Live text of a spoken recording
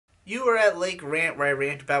You are at Lake Rant, where I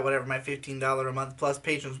rant about whatever my $15 a month plus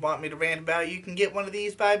patrons want me to rant about. You can get one of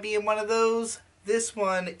these by being one of those. This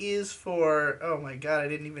one is for, oh my god, I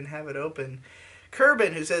didn't even have it open.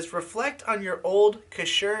 Kerbin, who says, reflect on your old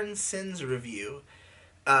Casshern Sins review.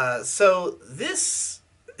 So this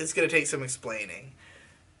is going to take some explaining.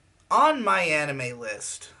 On my anime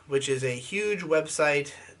list, which is a huge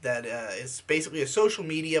website that is basically a social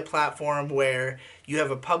media platform where you have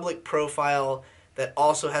a public profile that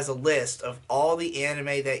also has a list of all the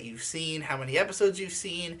anime that you've seen, how many episodes you've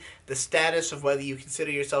seen, the status of whether you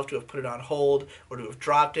consider yourself to have put it on hold or to have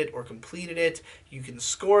dropped it or completed it. You can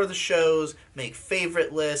score the shows, make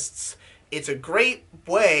favorite lists. It's a great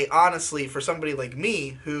way, honestly, for somebody like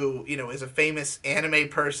me who, is a famous anime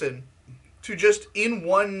person to just in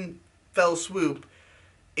one fell swoop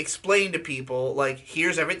explain to people, like,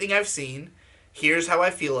 here's everything I've seen, here's how I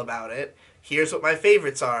feel about it, here's what my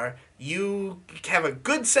favorites are. You have a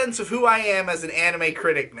good sense of who I am as an anime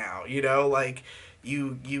critic now, like,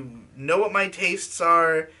 you know what my tastes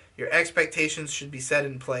are, your expectations should be set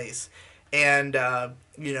in place. And,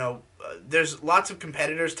 there's lots of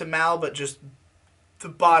competitors to Mal, but just the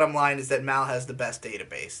bottom line is that Mal has the best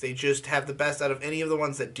database. They just have the best out of any of the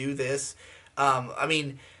ones that do this.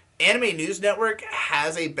 Anime News Network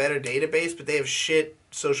has a better database, but they have shit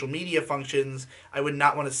social media functions. I would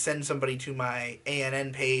not want to send somebody to my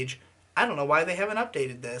ANN page. I don't know why they haven't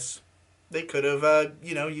updated this. They could have,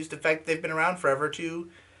 used the fact they've been around forever to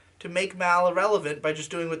make Mal irrelevant by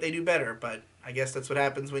just doing what they do better. But I guess that's what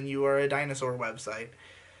happens when you are a dinosaur website.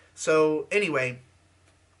 So, anyway,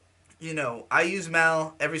 I use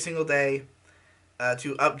Mal every single day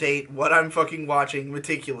to update what I'm fucking watching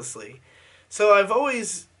meticulously. So I've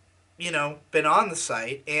always, been on the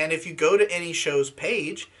site, and if you go to any show's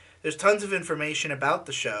page, there's tons of information about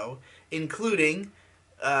the show, including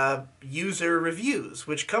user reviews,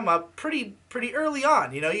 which come up pretty early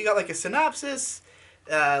on. You got like a synopsis,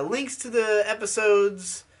 links to the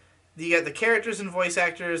episodes, you got the characters and voice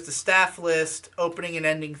actors, the staff list, opening and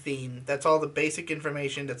ending theme. That's all the basic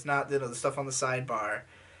information. That's not the stuff on the sidebar.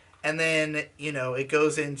 And then, it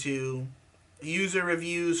goes into user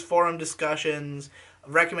reviews, forum discussions,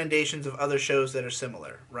 recommendations of other shows that are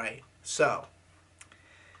similar, right? So,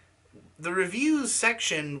 the reviews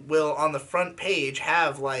section will, on the front page,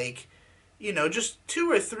 have, just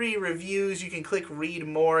 2 or 3 reviews. You can click read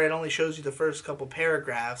more. It only shows you the first couple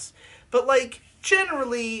paragraphs. But,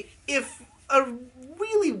 generally, if a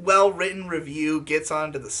really well-written review gets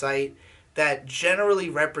onto the site that generally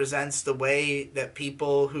represents the way that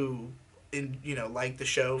people who, like the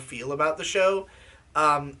show feel about the show,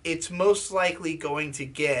 it's most likely going to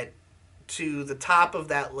get to the top of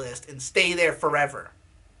that list and stay there forever.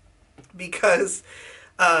 Because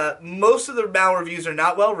most of the Mal reviews are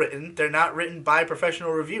not well written. They're not written by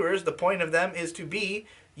professional reviewers. The point of them is to be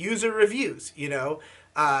user reviews,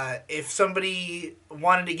 If somebody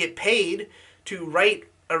wanted to get paid to write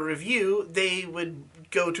a review, they would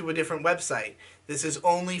go to a different website. This is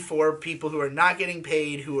only for people who are not getting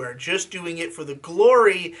paid, who are just doing it for the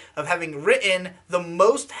glory of having written the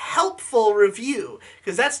most helpful review.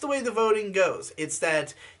 Because that's the way the voting goes. It's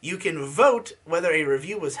that you can vote whether a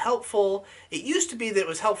review was helpful. It used to be that it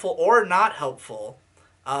was helpful or not helpful.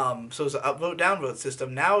 So it's an upvote, downvote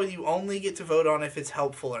system. Now you only get to vote on if it's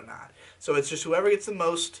helpful or not. So it's just whoever gets the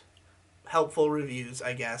most helpful reviews,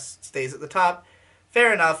 I guess, stays at the top.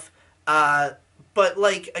 Fair enough. But,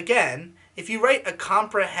 again, if you write a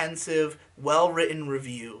comprehensive, well-written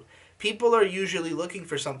review, people are usually looking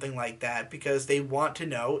for something like that because they want to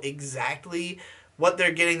know exactly what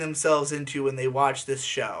they're getting themselves into when they watch this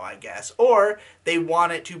show, I guess. Or they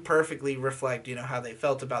want it to perfectly reflect, how they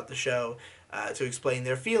felt about the show, to explain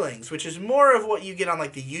their feelings, which is more of what you get on the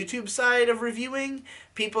YouTube side of reviewing.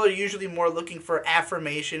 People are usually more looking for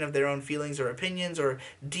affirmation of their own feelings or opinions or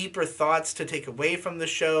deeper thoughts to take away from the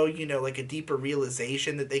show, a deeper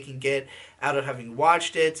realization that they can get out of having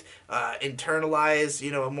watched it, internalize,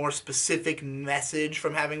 a more specific message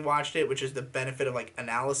from having watched it, which is the benefit of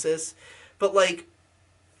analysis. But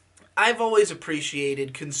I've always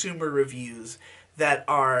appreciated consumer reviews that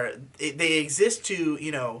they exist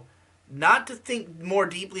to, not to think more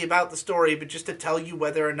deeply about the story, but just to tell you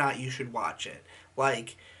whether or not you should watch it.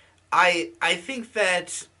 I think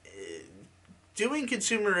that doing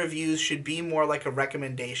consumer reviews should be more like a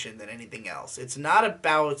recommendation than anything else. It's not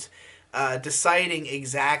about deciding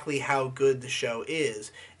exactly how good the show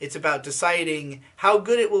is. It's about deciding how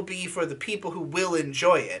good it will be for the people who will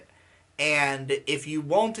enjoy it. And if you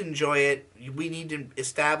won't enjoy it, we need to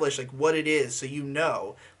establish what it is so you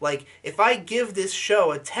know. If I give this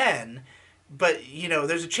show a 10, but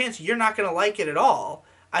there's a chance you're not going to like it at all,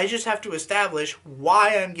 I just have to establish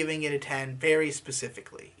why I'm giving it a 10 very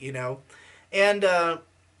specifically, you know? And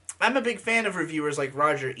I'm a big fan of reviewers like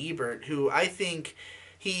Roger Ebert, who I think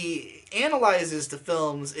he analyzes the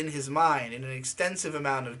films in his mind in an extensive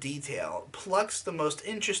amount of detail, plucks the most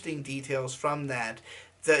interesting details from that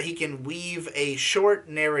he can weave a short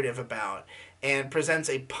narrative about, and presents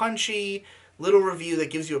a punchy little review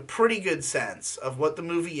that gives you a pretty good sense of what the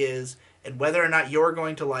movie is and whether or not you're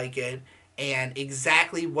going to like it, and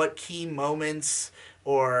exactly what key moments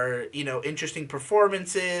or interesting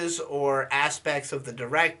performances or aspects of the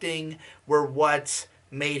directing were what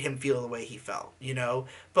made him feel the way he felt.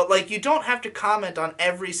 But like, you don't have to comment on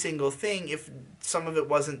every single thing if some of it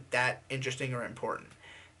wasn't that interesting or important.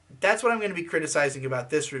 That's what I'm going to be criticizing about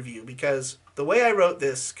this review, because the way I wrote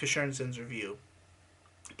this Casshern Sins review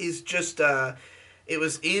is just it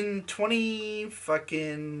was in 20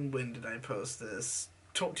 fucking, when did I post this?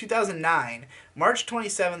 2009, March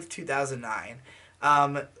 27th, 2009.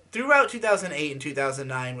 Throughout 2008 and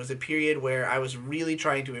 2009 was a period where I was really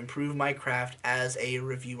trying to improve my craft as a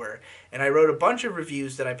reviewer. And I wrote a bunch of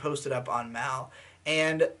reviews that I posted up on Mal.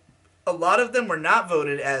 And a lot of them were not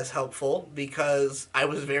voted as helpful because I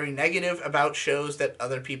was very negative about shows that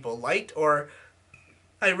other people liked, or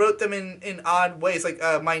I wrote them in odd ways. Like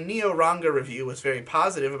my Neo Ranga review was very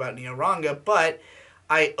positive about Neo Ranga, but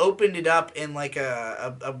I opened it up in like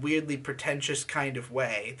a weirdly pretentious kind of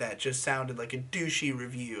way that just sounded like a douchey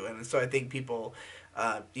review. And so I think people,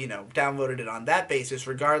 downvoted it on that basis,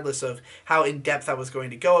 regardless of how in-depth I was going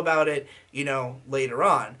to go about it, later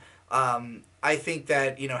on. I think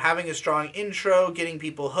that, having a strong intro, getting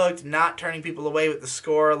people hooked, not turning people away with the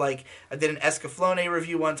score. Like, I did an Escaflowne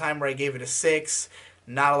review one time where I gave it a 6.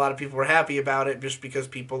 Not a lot of people were happy about it just because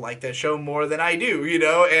people like that show more than I do,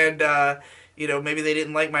 and, maybe they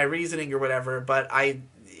didn't like my reasoning or whatever, but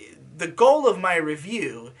the goal of my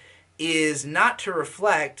review is not to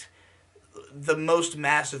reflect the most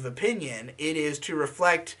massive opinion. It is to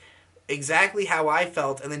reflect exactly how I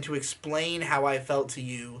felt and then to explain how I felt to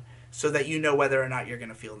you so that you know whether or not you're going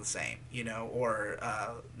to feel the same, or,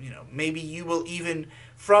 maybe you will even,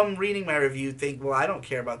 from reading my review, think, well, I don't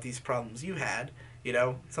care about these problems you had,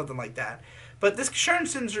 something like that. But this Casshern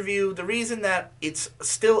Sins review, the reason that it's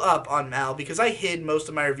still up on Mal, because I hid most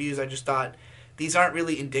of my reviews, I just thought these aren't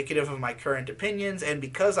really indicative of my current opinions, and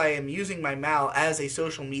because I am using my Mal as a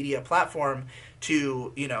social media platform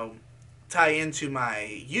to, tie into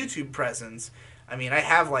my YouTube presence, I mean, I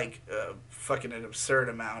have like fucking an absurd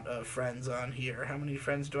amount of friends on here. How many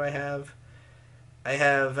friends do I have? I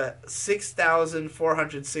have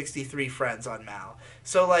 6,463 friends on Mal.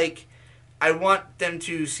 So, like, I want them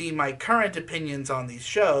to see my current opinions on these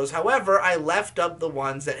shows. However, I left up the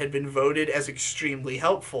ones that had been voted as extremely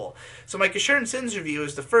helpful. So my Casshern Sins review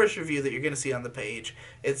is the first review that you're going to see on the page.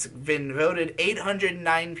 It's been voted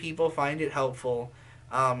 809 people find it helpful.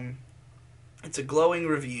 It's a glowing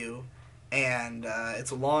review, and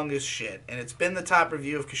it's long as shit. And it's been the top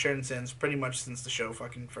review of Casshern Sins pretty much since the show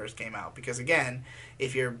fucking first came out. Because again,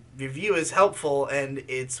 if your review is helpful and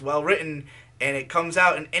it's well written, and it comes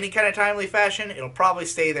out in any kind of timely fashion, it'll probably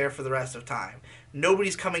stay there for the rest of time.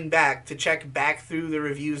 Nobody's coming back to check back through the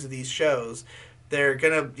reviews of these shows. They're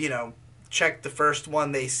going to, check the first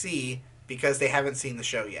one they see because they haven't seen the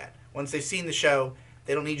show yet. Once they've seen the show,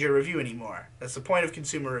 they don't need your review anymore. That's the point of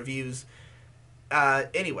consumer reviews.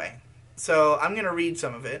 Anyway, so I'm going to read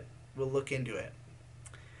some of it. We'll look into it.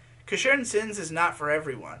 Casshern Sins is not for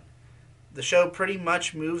everyone. The show pretty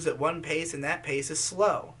much moves at one pace, and that pace is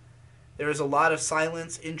slow. There is a lot of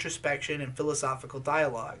silence, introspection, and philosophical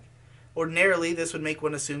dialogue. Ordinarily, this would make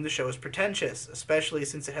one assume the show is pretentious, especially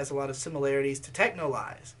since it has a lot of similarities to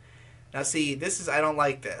Technolize. Now see, I don't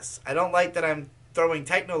like this. I don't like that I'm throwing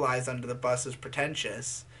Technolize under the bus as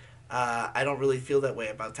pretentious. I don't really feel that way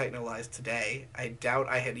about Technolize today. I doubt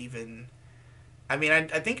I had even... I mean,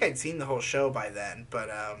 I think I'd seen the whole show by then,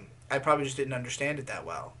 but I probably just didn't understand it that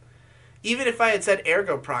well. Even if I had said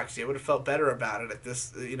Ergo Proxy, I would have felt better about it at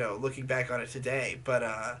this, looking back on it today.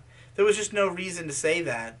 But there was just no reason to say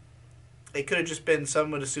that. It could have just been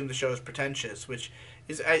someone would assume the show is pretentious, which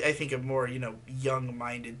is, I think, a more,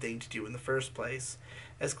 young-minded thing to do in the first place,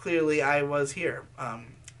 as clearly I was here.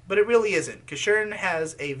 But it really isn't. Casshern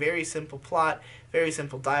has a very simple plot, very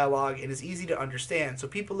simple dialogue, and is easy to understand, so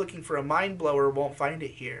people looking for a mind-blower won't find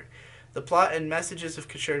it here. The plot and messages of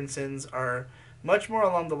Casshern Sins are much more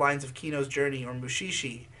along the lines of Kino's Journey or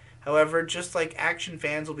Mushishi. However, just like action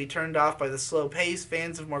fans will be turned off by the slow pace,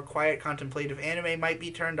 fans of more quiet, contemplative anime might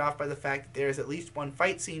be turned off by the fact that there is at least one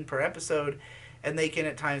fight scene per episode, and they can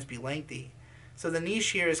at times be lengthy. So the niche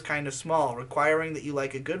here is kind of small, requiring that you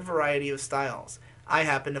like a good variety of styles. I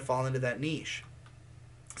happen to fall into that niche.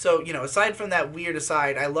 So, aside from that weird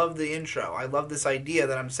aside, I love the intro. I love this idea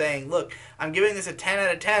that I'm saying, look, I'm giving this a 10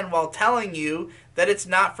 out of 10 while telling you that it's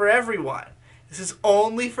not for everyone. This is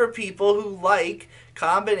only for people who like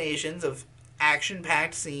combinations of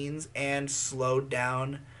action-packed scenes and slowed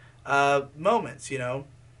down moments.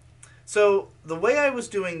 So the way I was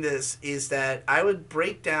doing this is that I would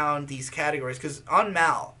break down these categories, because on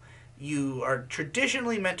Mal, you are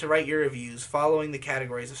traditionally meant to write your reviews following the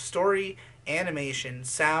categories of story, animation,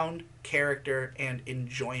 sound, character, and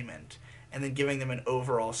enjoyment, and then giving them an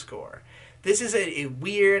overall score. This is a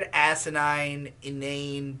weird, asinine,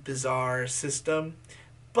 inane, bizarre system,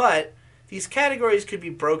 but these categories could be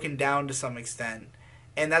broken down to some extent,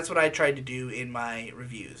 and that's what I tried to do in my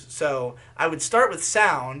reviews. So I would start with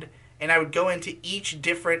sound, and I would go into each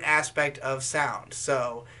different aspect of sound.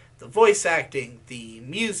 So the voice acting, the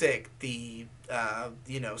music, the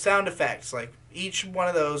sound effects, like each one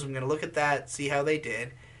of those, I'm going to look at that, see how they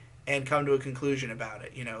did, and come to a conclusion about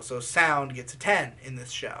it. So sound gets a 10 in this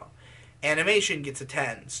show. Animation gets a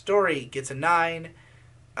 10. Story gets a 9.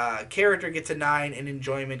 Character gets a 9. And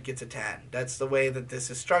enjoyment gets a 10. That's the way that this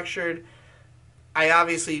is structured. I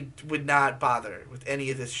obviously would not bother with any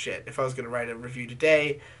of this shit if I was going to write a review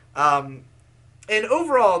today. And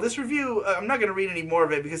overall, this review, I'm not going to read any more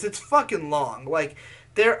of it because it's fucking long. Like,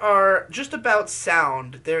 there are, just about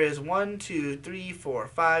sound, there is 1, 2, 3, 4,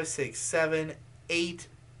 5, 6, 7, 8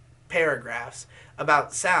 paragraphs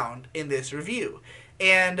about sound in this review.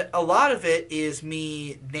 And a lot of it is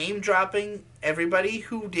me name-dropping everybody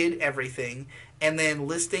who did everything and then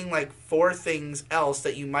listing like 4 things else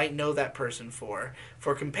that you might know that person for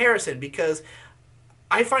comparison, because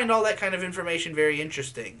I find all that kind of information very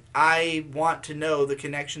interesting. I want to know the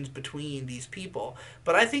connections between these people.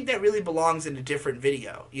 But I think that really belongs in a different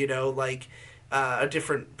video, like a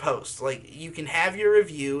different post. Like, you can have your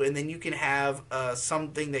review, and then you can have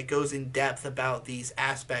something that goes in depth about these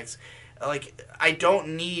aspects. Like, I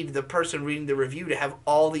don't need the person reading the review to have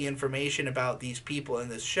all the information about these people in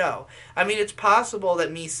this show. I mean, it's possible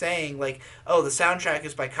that me saying, like, oh, the soundtrack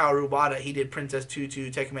is by Kaoru Wada, he did Princess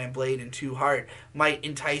Tutu, Tekkaman Blade, and Two Heart, might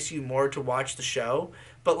entice you more to watch the show.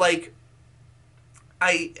 But, like,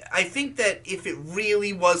 I think that if it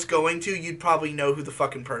really was going to, you'd probably know who the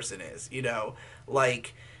fucking person is,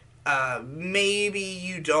 Like, maybe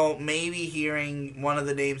you don't. Maybe hearing one of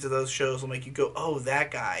the names of those shows will make you go, oh,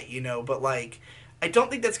 that guy, But, like, I don't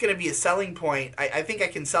think that's going to be a selling point. I think I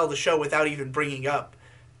can sell the show without even bringing up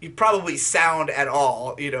probably sound at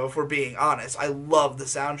all, if we're being honest. I love the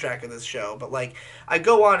soundtrack of this show. But, like, I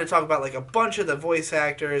go on to talk about, like, a bunch of the voice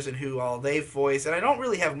actors and who all they've voiced. And I don't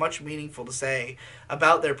really have much meaningful to say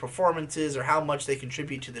about their performances or how much they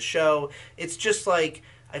contribute to the show. It's just, like,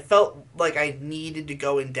 I felt like I needed to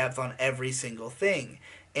go in depth on every single thing.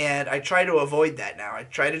 And I try to avoid that now. I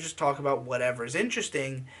try to just talk about whatever's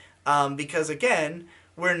interesting because, again,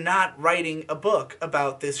 we're not writing a book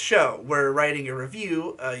about this show. We're writing a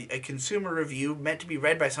review, a consumer review, meant to be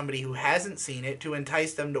read by somebody who hasn't seen it to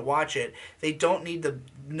entice them to watch it. They don't need to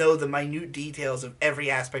know the minute details of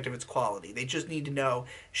every aspect of its quality. They just need to know,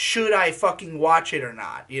 should I fucking watch it or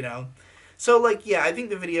not, So, like, yeah, I think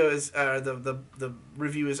the video is, the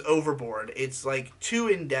review is overboard. It's, like, too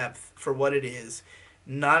in-depth for what it is.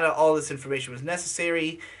 Not all this information was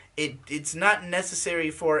necessary. It's not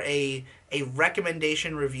necessary for a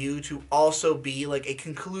recommendation review to also be, like, a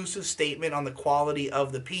conclusive statement on the quality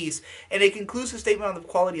of the piece. And a conclusive statement on the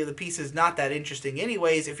quality of the piece is not that interesting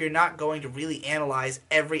anyways if you're not going to really analyze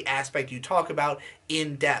every aspect you talk about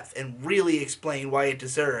in depth and really explain why it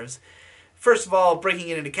deserves. First of all, breaking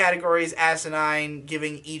it into categories, asinine,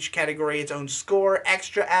 giving each category its own score,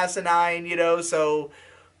 extra asinine, so,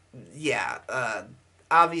 yeah,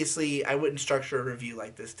 obviously I wouldn't structure a review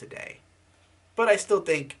like this today. But I still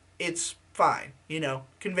think it's fine,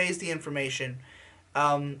 conveys the information.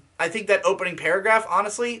 I think that opening paragraph,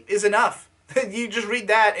 honestly, is enough. You just read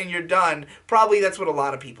that and you're done. Probably that's what a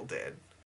lot of people did.